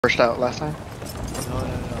First out last time?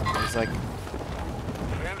 No. It's like. Okay,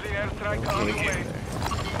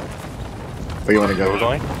 Where you want to go? Where we're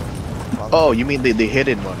going? Oh, you mean the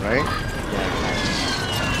hidden one, right?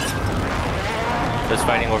 There's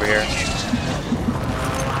fighting over here.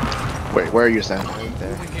 Wait, where are you, Sam? right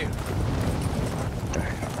there.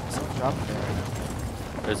 Someone dropped there right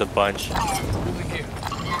now. There's a bunch.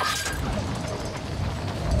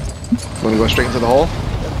 Want to go straight into the hole?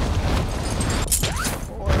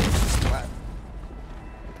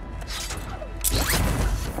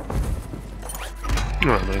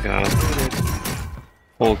 Oh my god.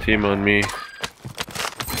 Whole team on me.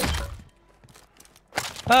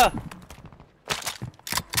 Ah!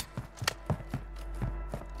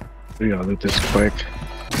 We gotta loot this quick.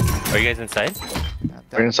 Are you guys inside?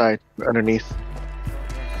 Right inside, underneath.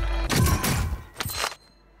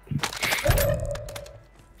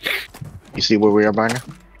 You see where we are, Brynner?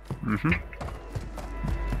 Mm-hmm.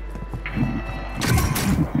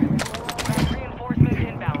 Reinforcement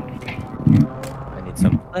inbound. I need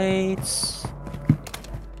some plates.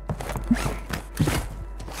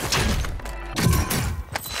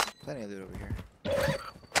 Plenty of loot over here.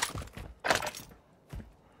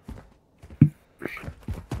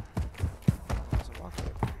 There's a walk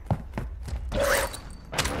there.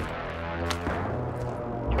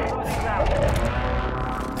 Losing round.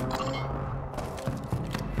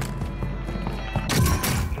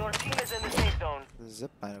 Your team is in the safe zone. There's a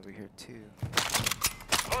zip line over here too.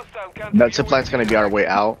 That zip line's gonna be our way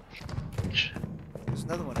out. There's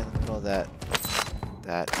another one in the middle of that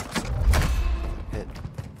pit.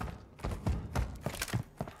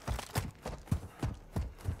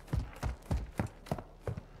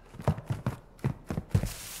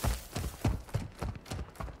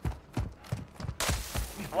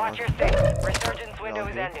 Watch your six. Resurgence window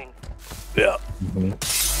is ending. Yeah.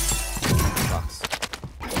 Box.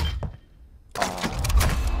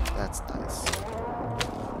 Oh, that's nice.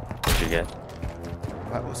 What'd you get?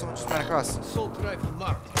 Wow, someone just ran across.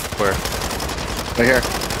 Where? Right here.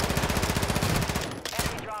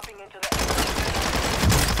 Enemy dropping into the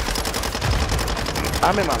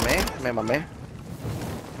I'm in my man.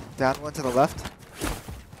 Down one to the left.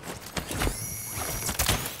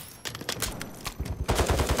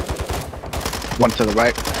 One to the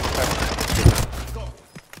right.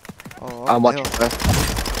 Oh, I'm up the watching hill. left.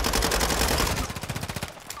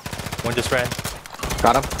 One just ran.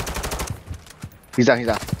 Got him. He's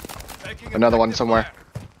out. Another one somewhere.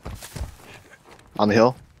 On the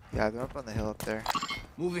hill. Yeah, they're up on the hill up there.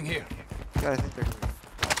 Moving here. God, I think they're.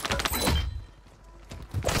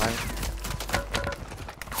 Fine.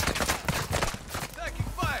 Taking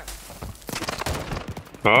fire.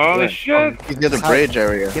 Holy shit! He's near the bridge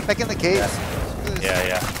area. Get back in the cave.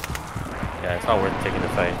 Yeah. Yeah, it's not worth taking the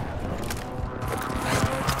fight.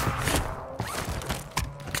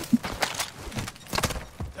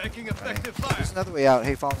 Taking effective fire. There's another way out.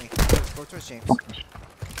 Hey, follow me. Go towards James. What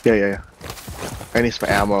Yeah. I need some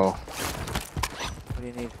ammo. do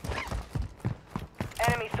you need?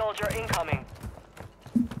 enemy soldier incoming.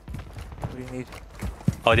 What do you need?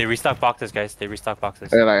 Oh, they restock boxes, guys. They restock boxes.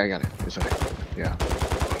 Yeah, I got it. It's okay. Yeah. Oh,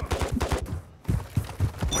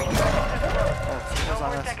 No someone's on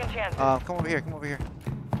more us. second chances. Come over here.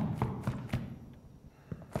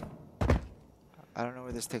 I don't know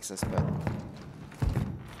where this takes us, but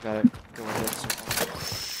gotta go ahead. Circle.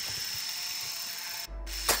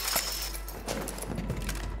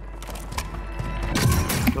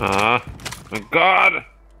 Ah, my god!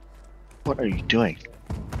 What are you doing?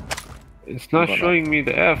 It's not Hold on. showing me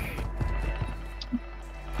the F.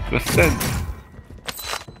 The send.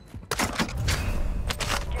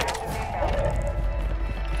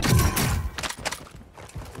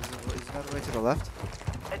 Is another way to the left?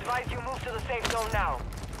 Advise you move to the safe zone now.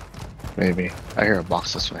 Maybe. I hear a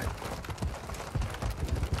box this way.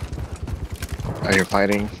 I hear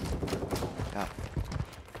fighting.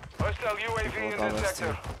 Hostile UAV Hold in on, this let's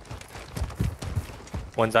sector.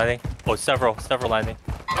 One's landing. Oh, several landing.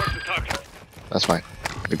 Mark the target. That's fine.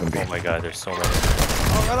 Leave them be. Oh my god, there's so many.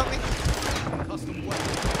 Oh, right on me. Custom weapon.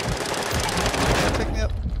 Pick me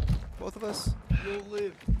up. Both of us. You'll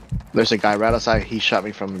live. There's a guy right outside. He shot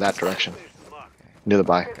me from that direction. Near the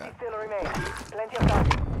buy. 50 still remain. Plenty of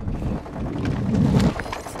targets.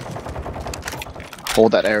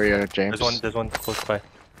 Hold that area, James. There's one close by.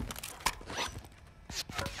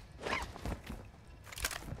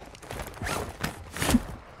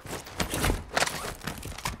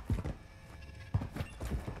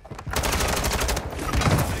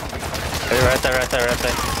 Hey, right there.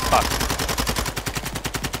 Fuck.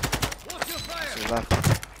 Watch your fire. To the left.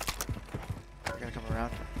 We're gonna come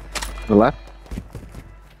around. The left?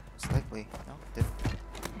 Probably. No, didn't.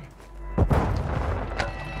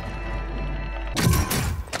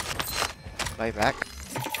 Buy back.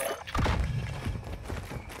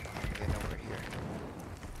 Okay, no, we're here.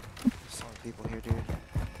 There's so many people here, dude.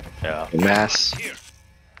 Yeah. Mass.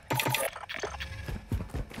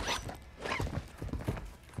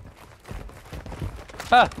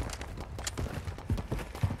 Ah!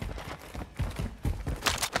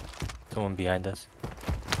 Someone behind us.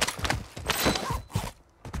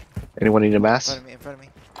 Anyone need a In mass? front of me, in front of me.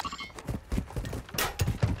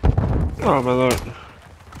 Oh my lord.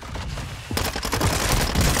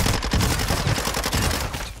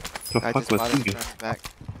 The Guy fuck just was bought he? his friends back.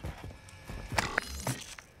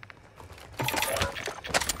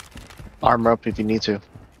 Armor up if you need to.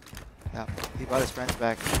 Yeah, he bought his friends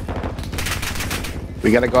back.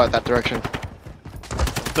 We gotta go out that direction.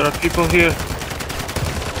 There are people here.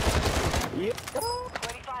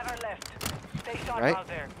 25 are left. Stay sharp Right? out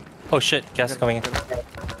there. Oh shit, gas coming in. Nope,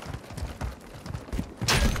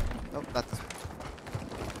 not this one.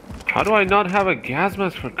 How do I not have a gas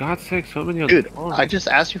mask, for God's sake? So many on Dude, the phone. I just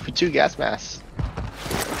asked you for 2 gas masks. Oh,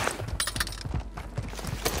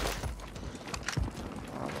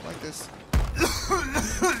 I don't like this.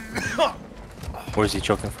 Where's he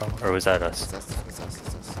choking from? Or was that It's us? us, it's us,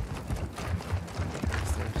 it's us.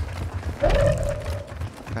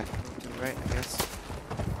 Okay, move to the right, I guess.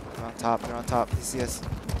 They're on top, they're on top. You see us?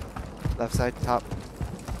 Left side, top.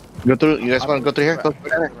 Go through. You guys I'm want to go through here? right, Go I'm through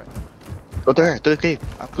going there. to the right. Go through here. Through the cave.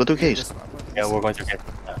 I'm Go through going caves. this way, I'm going Yeah, this we're way. going to get.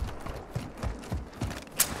 Yeah.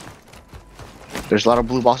 There's a lot of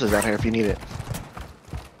blue bosses around here if you need it.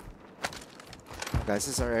 Oh, guys, this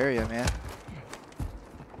is our area, man.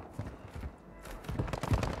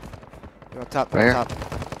 They're on top, they're Where? on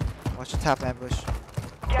top. Watch the top ambush.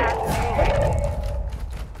 Gas is moving.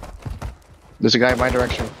 There's a guy in my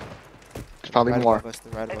direction. There's probably Right more. above us, the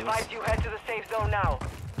right above us. Advise you head to the safe zone now.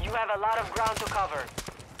 You have a lot of ground to cover.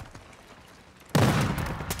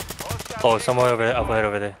 Oh, someone over there,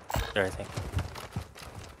 over there. There, I think.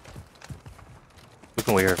 We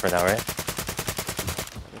can wait here for now, right?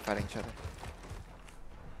 They're fighting each other.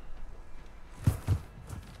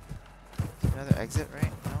 Another exit,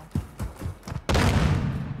 right? No?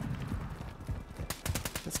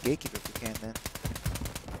 Let's gatekeep if we can then.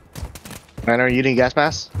 Brynner, you need gas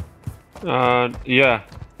masks? Yeah.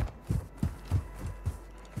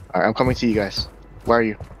 Alright, I'm coming to you guys. Where are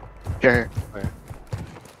you? Here.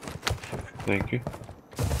 Thank you.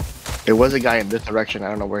 It was a guy in this direction. I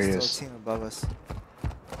don't know where he Still a is. team above us.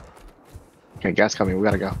 Okay, gas coming. We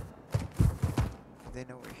gotta go. They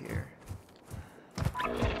know we're here.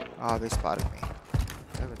 Oh, they spotted me.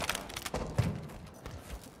 They would know.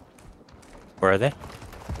 Where are they?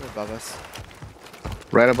 They're above us.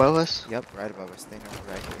 Right above us? Yep, right above us. They know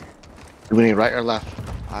we're right here. Do we need right or left?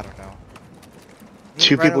 I don't know. Me and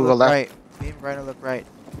 2 Brynner people go look left. Right. Me and Brynner look right.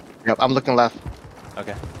 Yep, I'm looking left.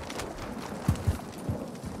 Okay.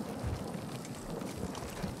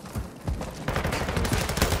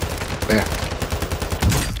 There.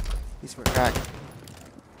 He's for crack.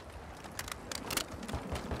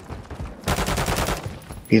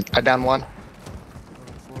 I down one.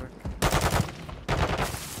 Moving forward.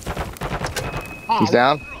 He's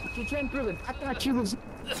down.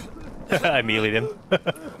 I mealeed him.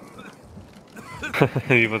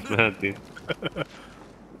 He was mad, dude.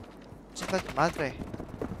 Just like madre.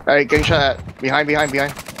 Alright, getting shot at. Behind.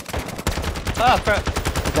 Ah, crap!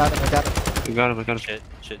 I got him, I got him. I got him, I got him.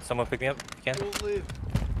 Shit. Someone pick me up if you can. Don't live.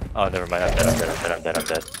 Oh, never mind. I'm dead.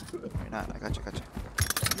 You're not, I got you.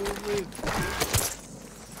 Don't live.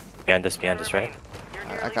 Behind us, right? You're I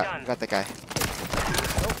nearly got done. the guy.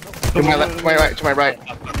 To my left, to my right, to my right.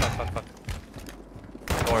 Fuck.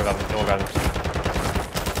 Don't worry about me.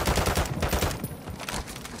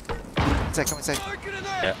 Inside, come inside.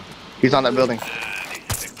 Yeah. He's on that building.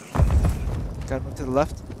 Gotta move to the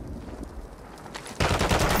left.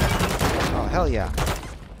 Oh, hell yeah.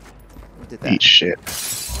 Who did that? Eat shit.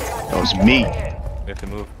 That was me. We have to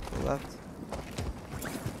move. To the left. I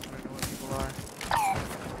don't know where people are.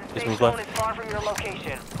 The Just safe move zone left. is far from your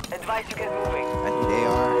location. Advise you get moving. I need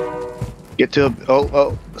AR. Get to a.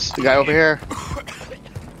 Oh, it's the guy over here.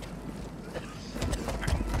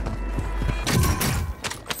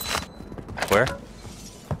 Where?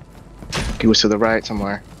 He was to the right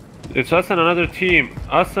somewhere. It's us and another team.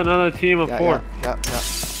 Us and another team of 4. Yeah.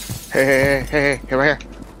 Hey, here, right here.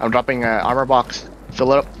 I'm dropping armor box.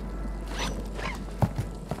 Fill it up.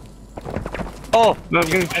 Oh! No, I'm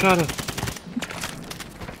getting shot at.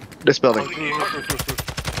 This building.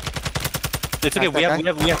 It's okay. We have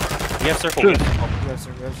circle. Good. We have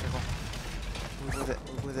circle.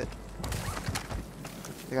 Move with it.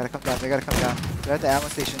 They gotta come down. They gotta come down. They're at the ammo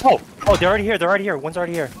station. Oh, they're already here. They're already here. One's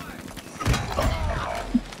already here.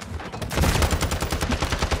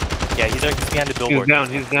 Yeah, he's behind the billboard.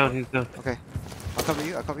 He's down. Okay. I'll cover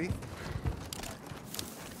you. I'll cover you.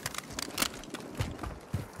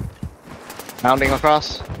 Mounting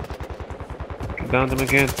across. Downed him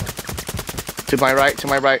again. To my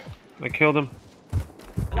right. I killed him.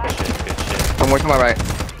 Good shit. One more to my right.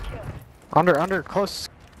 Under, close.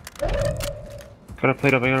 Gotta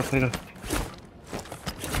plate up. I gotta plate up.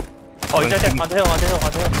 Oh, he's right there. On the hill.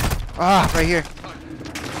 Ah, right here.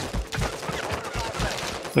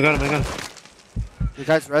 I got him. The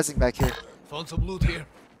guy's rezzing back here. Found some loot here.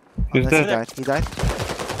 He's Unless dead. He died.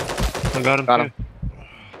 I got him. Got too. him.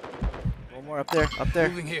 One more up there. Up there.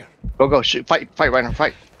 Moving here. Go, shoot, fight right now,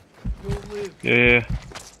 fight. You'll live. Yeah.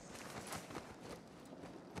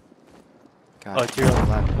 God, Oh, Tiro.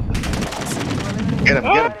 Get him.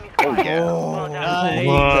 Oh yeah. Oh,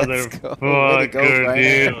 Nice. let's go. Way to go, Motherfucker, Brynner.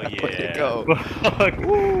 dude. Oh, Way to yeah. go. Fuck.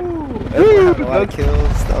 Everyone had a lot of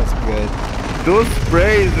kills. That was good. Those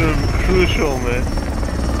sprays are crucial, man.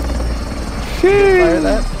 Fire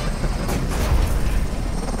that?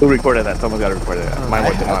 Who recorded that? Someone's gotta record that. Mine I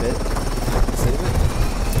wasn't have on. it. Save it.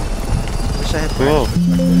 Wish I had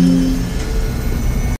Cool.